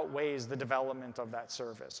outweighs the development of that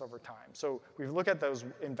service over time. So we look at those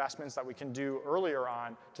investments that we can do earlier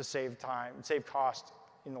on to save time, save cost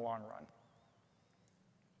in the long run.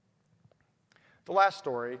 The last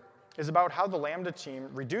story is about how the Lambda team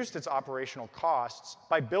reduced its operational costs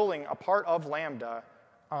by building a part of Lambda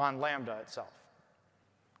on Lambda itself.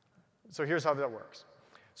 So here's how that works.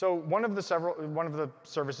 So one of the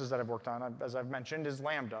services that I've worked on, as I've mentioned, is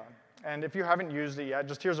Lambda. And if you haven't used it yet,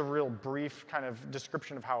 just here's a real brief kind of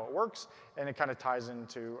description of how it works, and it kind of ties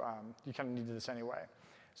into, you kind of need this anyway.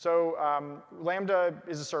 So Lambda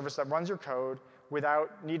is a service that runs your code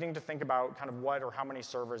without needing to think about kind of what or how many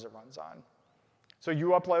servers it runs on. So you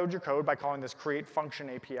upload your code by calling this create function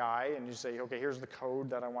API, and you say, OK, here's the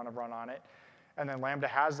code that I want to run on it. And then Lambda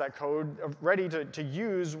has that code ready to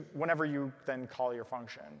use whenever you then call your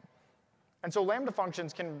function. And so Lambda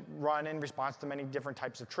functions can run in response to many different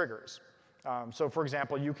types of triggers. So for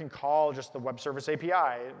example, you can call just the web service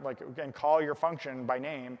API, and call your function by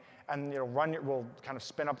name, and will kind of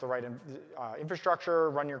spin up the right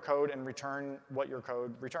infrastructure, run your code, and return what your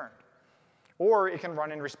code returned. Or it can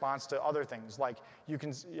run in response to other things, like you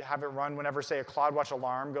can have it run whenever, say, a CloudWatch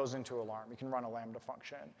alarm goes into alarm. You can run a Lambda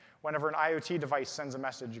function. Whenever an IoT device sends a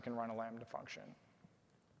message, you can run a Lambda function.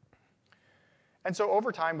 And so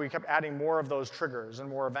over time, we kept adding more of those triggers and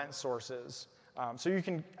more event sources. So you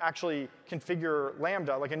can actually configure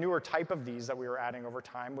Lambda, like a newer type of these that we were adding over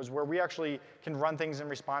time, was where we actually can run things in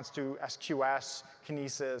response to SQS,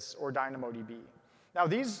 Kinesis, or DynamoDB. Now,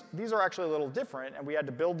 these are actually a little different, and we had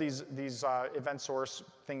to build these event source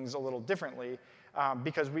things a little differently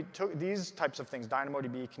because we took these types of things,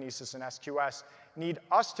 DynamoDB, Kinesis, and SQS, need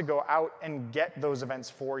us to go out and get those events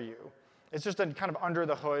for you. It's just a kind of under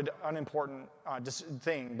the hood, unimportant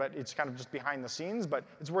thing, but it's kind of just behind the scenes. But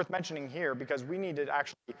it's worth mentioning here because we needed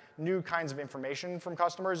actually new kinds of information from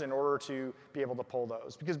customers in order to be able to pull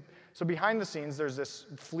those. So behind the scenes, there's this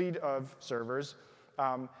fleet of servers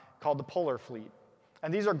called the puller fleet.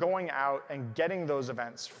 And these are going out and getting those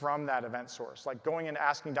events from that event source, like going and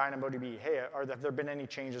asking DynamoDB, hey, have there been any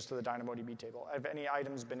changes to the DynamoDB table? Have any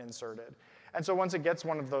items been inserted? And so once it gets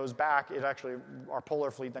one of those back, our puller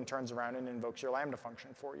fleet then turns around and invokes your Lambda function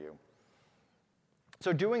for you.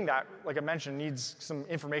 So doing that, like I mentioned, needs some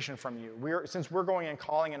information from you. Since we're going and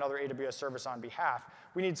calling another AWS service on behalf,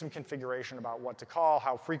 we need some configuration about what to call,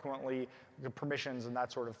 how frequently, the permissions, and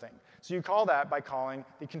that sort of thing. So you call that by calling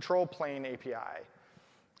the control plane API.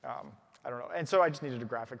 I don't know. And so I just needed a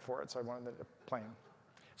graphic for it, so I wanted a plane.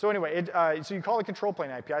 So anyway, so you call the control plane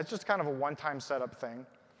API. It's just kind of a one-time setup thing.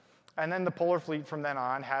 And then the Polar Fleet from then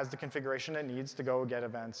on has the configuration it needs to go get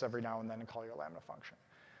events every now and then and call your Lambda function.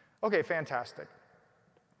 OK, fantastic.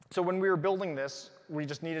 So when we were building this, we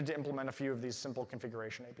just needed to implement a few of these simple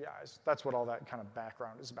configuration APIs. That's what all that kind of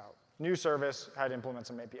background is about. New service had to implement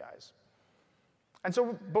some APIs. And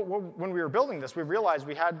so, but when we were building this, we realized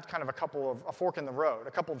we had kind of a fork in the road,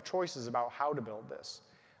 a couple of choices about how to build this.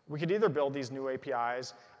 We could either build these new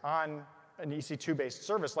APIs on an EC2-based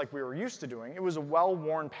service like we were used to doing. It was a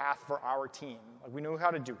well-worn path for our team. Like, we knew how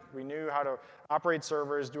to do it. We knew how to operate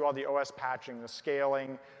servers, do all the OS patching, the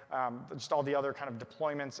scaling, just all the other kind of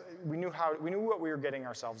deployments. We knew what we were getting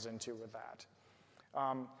ourselves into with that.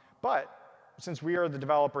 But since we are the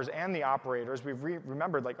developers and the operators, we've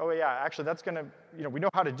remembered, like, oh yeah, actually that's going to, we know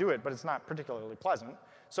how to do it, but it's not particularly pleasant.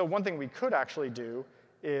 So one thing we could actually do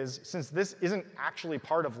is, since this isn't actually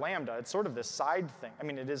part of Lambda, it's sort of this side thing. I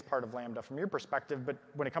mean, it is part of Lambda from your perspective, but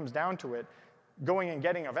when it comes down to it, going and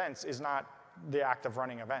getting events is not the act of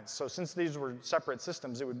running events. So since these were separate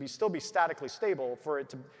systems, it would still be statically stable for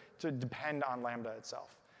it to depend on Lambda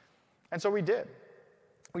itself. And so we did.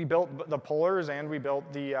 We built the polars and we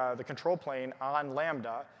built the control plane on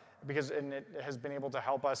Lambda because it has been able to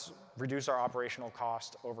help us reduce our operational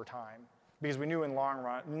cost over time. Because we knew in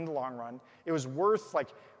the long run, it was worth like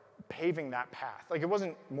paving that path. Like, it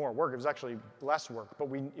wasn't more work, it was actually less work, but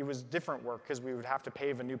it was different work because we would have to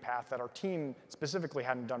pave a new path that our team specifically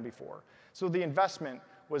hadn't done before. So the investment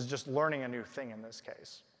was just learning a new thing in this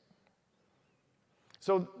case.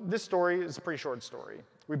 So this story is a pretty short story.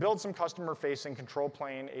 We built some customer-facing control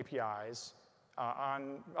plane APIs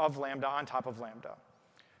of Lambda on top of Lambda.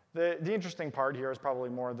 The interesting part here is probably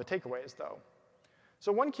more the takeaways, though.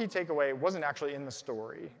 So one key takeaway wasn't actually in the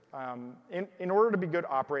story. In order to be good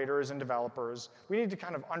operators and developers, we need to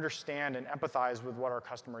kind of understand and empathize with what our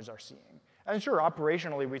customers are seeing. And sure,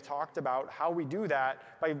 operationally, we talked about how we do that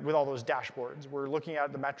with all those dashboards. We're looking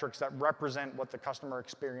at the metrics that represent what the customer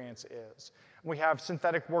experience is. We have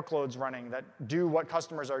synthetic workloads running that do what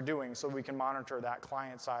customers are doing so we can monitor that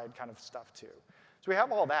client-side kind of stuff too. So we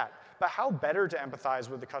have all that. But how better to empathize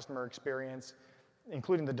with the customer experience,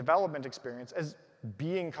 including the development experience, as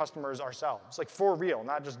being customers ourselves, like for real,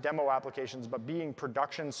 not just demo applications, but being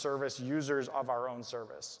production service users of our own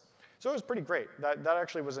service. So it was pretty great. That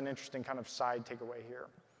actually was an interesting kind of side takeaway here.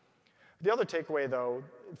 The other takeaway, though,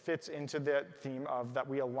 fits into the theme of that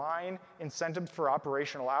we align incentives for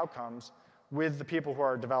operational outcomes with the people who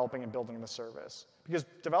are developing and building the service. Because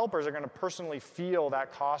developers are going to personally feel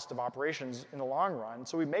that cost of operations in the long run,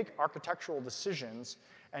 so we make architectural decisions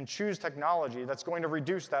and choose technology that's going to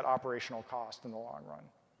reduce that operational cost in the long run.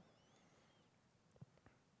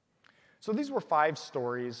 So these were 5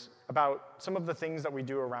 stories about some of the things that we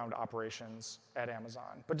do around operations at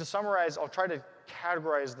Amazon. But to summarize, I'll try to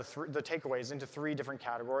categorize the takeaways into 3 different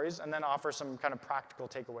categories and then offer some kind of practical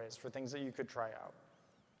takeaways for things that you could try out.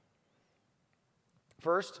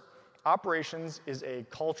 First, operations is a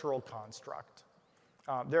cultural construct.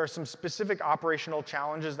 There are some specific operational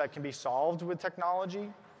challenges that can be solved with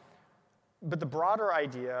technology, but the broader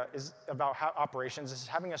idea is about how operations is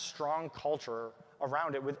having a strong culture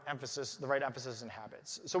around it with emphasis, the right emphasis and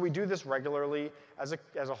habits. So we do this regularly as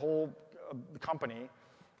a whole company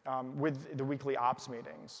with the weekly ops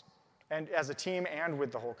meetings, and as a team and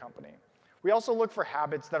with the whole company. We also look for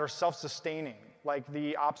habits that are self-sustaining, like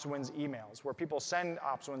the OpsWins emails, where people send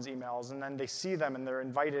OpsWins emails, and then they see them, and they're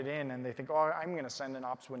invited in, and they think, oh, I'm going to send an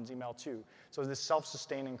OpsWins email too. So this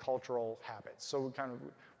self-sustaining cultural habits. So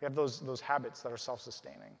we have those habits that are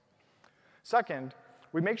self-sustaining. Second,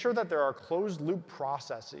 we make sure that there are closed-loop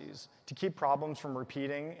processes to keep problems from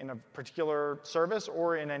repeating in a particular service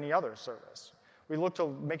or in any other service. We look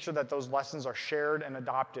to make sure that those lessons are shared and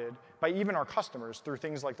adopted by even our customers through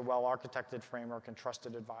things like the well-architected framework and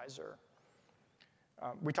trusted advisor.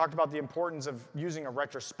 We talked about the importance of using a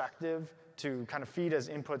retrospective to kind of feed as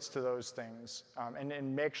inputs to those things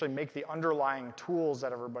and actually make the underlying tools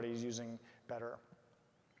that everybody's using better.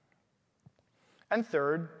 And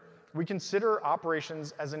third, we consider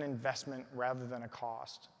operations as an investment rather than a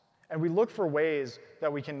cost. And we look for ways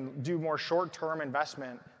that we can do more short-term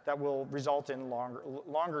investment that will result in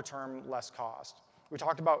longer-term, less cost. We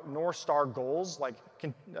talked about North Star goals, like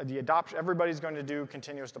the adoption, everybody's going to do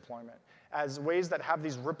continuous deployment, as ways that have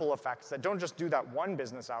these ripple effects that don't just do that one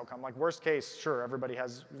business outcome. Like worst case, sure, everybody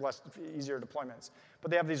has easier deployments, but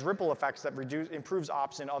they have these ripple effects that improves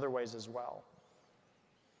ops in other ways as well.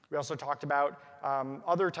 We also talked about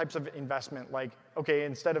other types of investment, like, okay,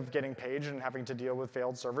 instead of getting paged and having to deal with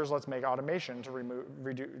failed servers, let's make automation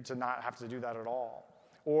to not have to do that at all.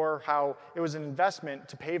 Or how it was an investment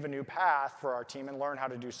to pave a new path for our team and learn how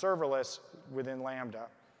to do serverless within Lambda.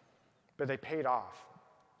 But they paid off.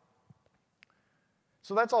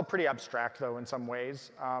 So that's all pretty abstract, though, in some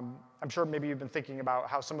ways. I'm sure maybe you've been thinking about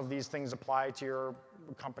how some of these things apply to your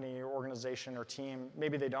company, or organization, or team.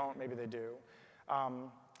 Maybe they don't, maybe they do.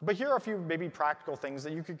 But here are a few maybe practical things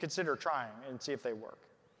that you could consider trying and see if they work.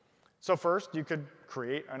 So first, you could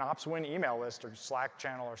create an OpsWin email list or Slack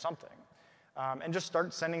channel or something. And just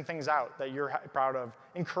start sending things out that you're proud of.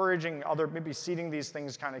 Encouraging maybe seeding these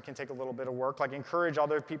things kind of can take a little bit of work. Like encourage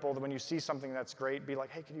other people that when you see something that's great, be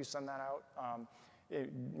like, hey, could you send that out?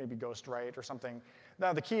 Maybe ghostwrite or something.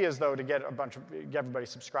 Now the key is though to get everybody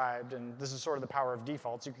subscribed, and this is sort of the power of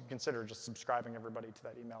defaults. You could consider just subscribing everybody to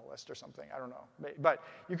that email list or something. I don't know, but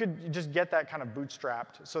you could just get that kind of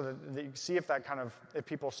bootstrapped so that you see if if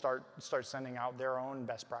people start sending out their own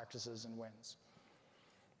best practices and wins.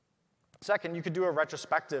 Second, you could do a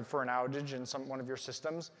retrospective for an outage in one of your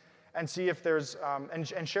systems and see if there's,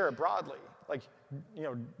 and share it broadly. Like,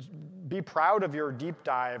 be proud of your deep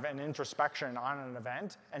dive and introspection on an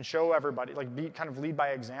event and show everybody, like kind of lead by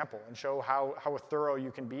example and show how thorough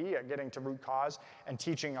you can be at getting to root cause and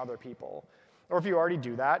teaching other people. Or if you already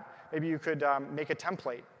do that, maybe you could make a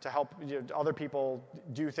template to help other people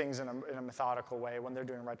do things in a methodical way when they're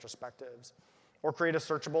doing retrospectives. Or create a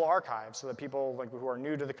searchable archive so that people who are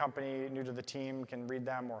new to the company, new to the team can read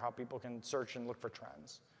them, or how people can search and look for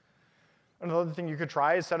trends. Another thing you could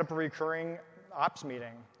try is set up a recurring ops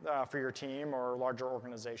meeting for your team or larger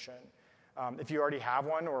organization. If you already have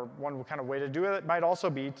one, or one kind of way to do it might also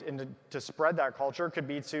be to spread that culture, could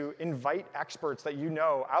be to invite experts that you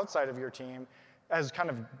know outside of your team as kind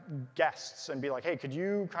of guests and be like, hey, could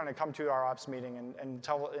you kind of come to our ops meeting and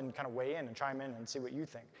kind of weigh in and chime in and see what you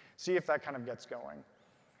think. See if that kind of gets going.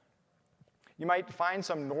 You might find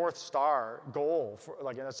some North Star goal,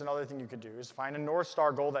 and that's another thing you could do, is find a North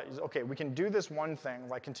Star goal that is, okay, we can do this one thing,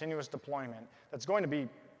 like continuous deployment, that's going to be,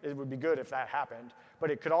 it would be good if that happened,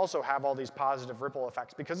 but it could also have all these positive ripple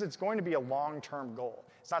effects because it's going to be a long-term goal.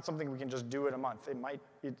 It's not something we can just do in a month. It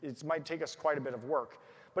might take us quite a bit of work,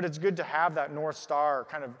 but it's good to have that North Star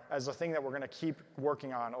kind of as a thing that we're going to keep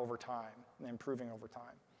working on over time and improving over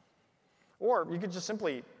time. Or you could just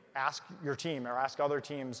simply ask your team or ask other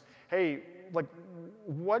teams, hey,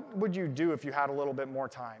 what would you do if you had a little bit more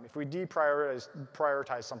time? If we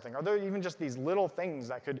deprioritize something, are there even just these little things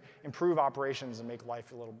that could improve operations and make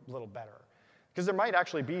life a little better? Because there might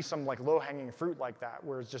actually be some low-hanging fruit like that,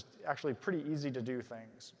 where it's just actually pretty easy to do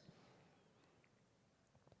things.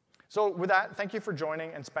 So with that, thank you for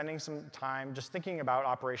joining and spending some time just thinking about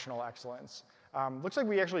operational excellence. Looks like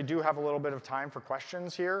we actually do have a little bit of time for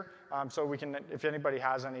questions here, so we can, if anybody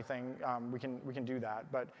has anything, we can do that.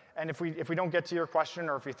 And if we don't get to your question,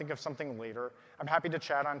 or if you think of something later, I'm happy to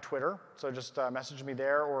chat on Twitter. So just message me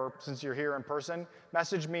there, or since you're here in person,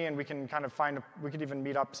 message me, and we can kind of we could even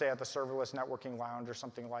meet up, say at the Serverless Networking Lounge or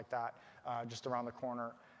something like that, just around the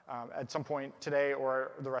corner at some point today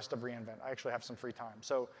or the rest of reInvent. I actually have some free time.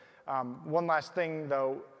 So one last thing,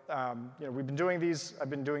 though. We've been doing these. I've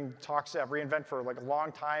been doing talks at reInvent for a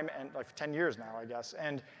long time, and 10 years now, I guess.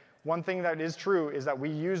 And one thing that is true is that we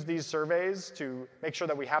use these surveys to make sure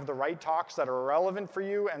that we have the right talks that are relevant for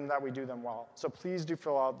you and that we do them well. So please do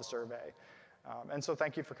fill out the survey. And so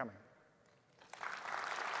thank you for coming.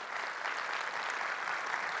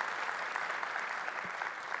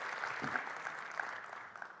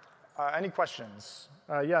 Any questions?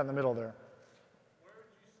 Yeah, in the middle there.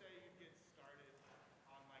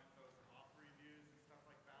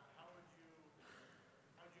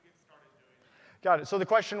 Got it. So the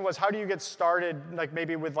question was, how do you get started,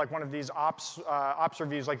 maybe with one of these ops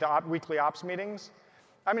reviews, like the weekly ops meetings?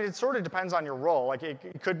 I mean, it sort of depends on your role.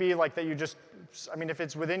 It could be that you just, if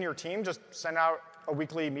it's within your team, just send out a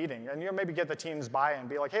weekly meeting, and maybe get the team's buy-in,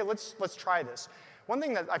 be like, hey, let's try this. One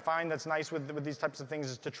thing that I find that's nice with these types of things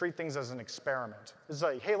is to treat things as an experiment. It's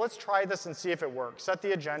like, hey, let's try this and see if it works. Set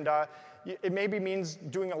the agenda. It maybe means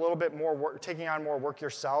doing a little bit more work, taking on more work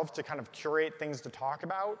yourself to kind of curate things to talk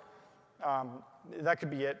about. That could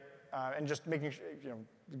be it, and just making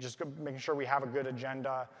sure we have a good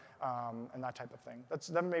agenda and that type of thing.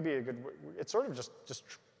 That may be a good. It's sort of just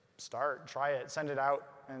start, try it, send it out.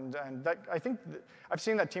 And that, I think I've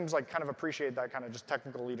seen that teams like kind of appreciate that kind of just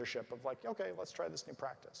technical leadership of like, okay, let's try this new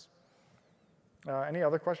practice. Any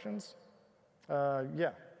other questions? Yeah. Do you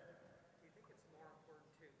think it's more important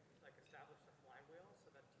to like establish a flywheel so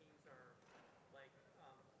that teams are like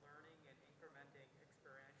learning and incrementing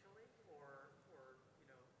experientially, or you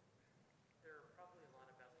know, there are probably a lot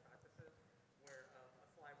of best practices where a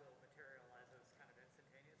flywheel materializes kind of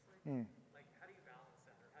instantaneously. Like, how do you balance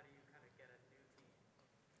that, or how do you kind of get a new team?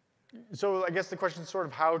 So I guess the question is sort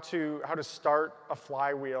of how to start a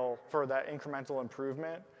flywheel for that incremental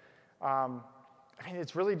improvement. I mean,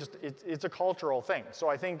 it's really just, it's a cultural thing. So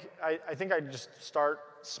I think I'd just start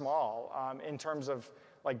small in terms of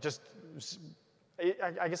like just,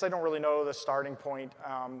 I guess I don't really know the starting point.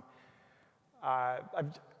 I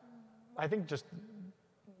think just,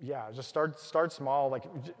 yeah, just start small, like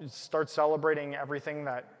start celebrating everything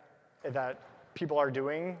that people are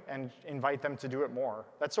doing and invite them to do it more.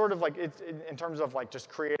 That's sort of like, in terms of like just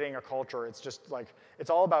creating a culture, it's just like, it's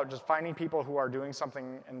all about just finding people who are doing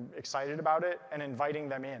something and excited about it and inviting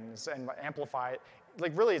them in and amplify it.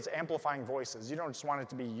 Like really it's amplifying voices. You don't just want it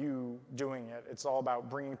to be you doing it. It's all about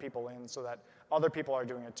bringing people in so that other people are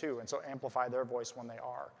doing it too, and so amplify their voice when they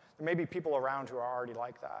are. There may be people around who are already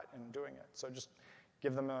like that and doing it. So just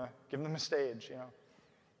give them a stage, you know.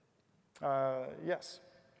 Yes.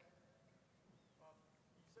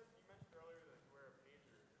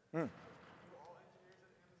 Do all engineers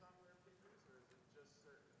at Amazon wear pagers, or is it just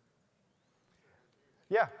certain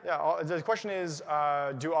Yeah. The question is,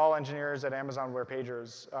 do all engineers at Amazon wear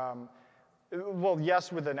pagers? Well,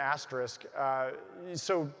 yes, with an asterisk.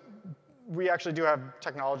 So we actually do have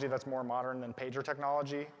technology that's more modern than pager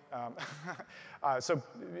technology. So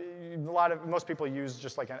most people use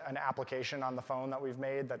just like an application on the phone that we've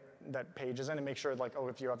made that pages in and make sure like, oh,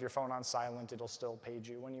 if you have your phone on silent, it'll still page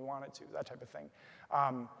you when you want it to, that type of thing.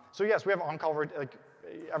 So yes, we have on-call, like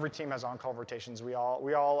every team has on-call rotations. We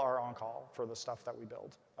all are on-call for the stuff that we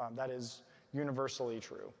build. That is universally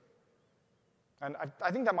true. And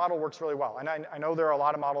I think that model works really well. And I know there are a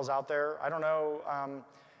lot of models out there. I don't know,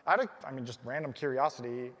 I mean, just random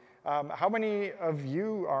curiosity. How many of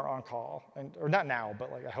you are on call? Or not now,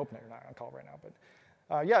 but like I hope you're not on call right now. But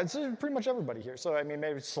yeah, it's pretty much everybody here. So I mean,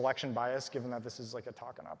 maybe it's selection bias, given that this is like a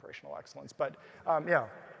talk on operational excellence. But yeah.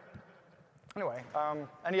 Anyway,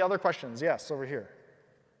 any other questions? Yes, over here.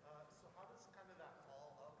 So how does kind of that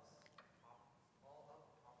all-ups weekly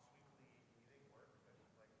meeting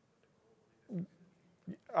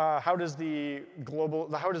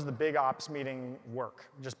work? How does the big ops meeting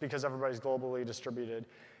work? Just because everybody's globally distributed,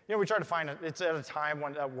 you know, we try to find it's at a time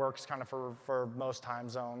when that works kind of for most time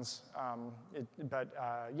zones.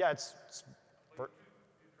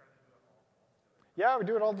 Yeah, yeah, we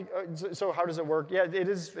do it all. So how does it work? Yeah,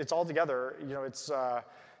 it's all together. You know, it's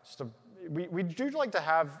we do like to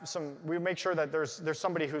have we make sure that there's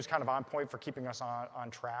somebody who's kind of on point for keeping us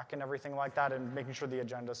on track and everything like that, and making sure the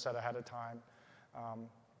agenda's set ahead of time.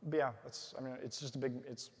 But yeah, it's just a big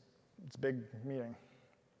meeting.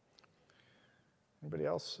 Anybody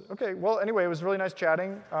else? Okay, well, anyway, it was really nice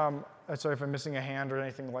chatting. Sorry if I'm missing a hand or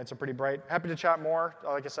anything, the lights are pretty bright. Happy to chat more.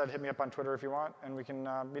 Like I said, hit me up on Twitter if you want, and we can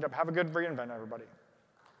meet up. Have a good re:Invent, everybody.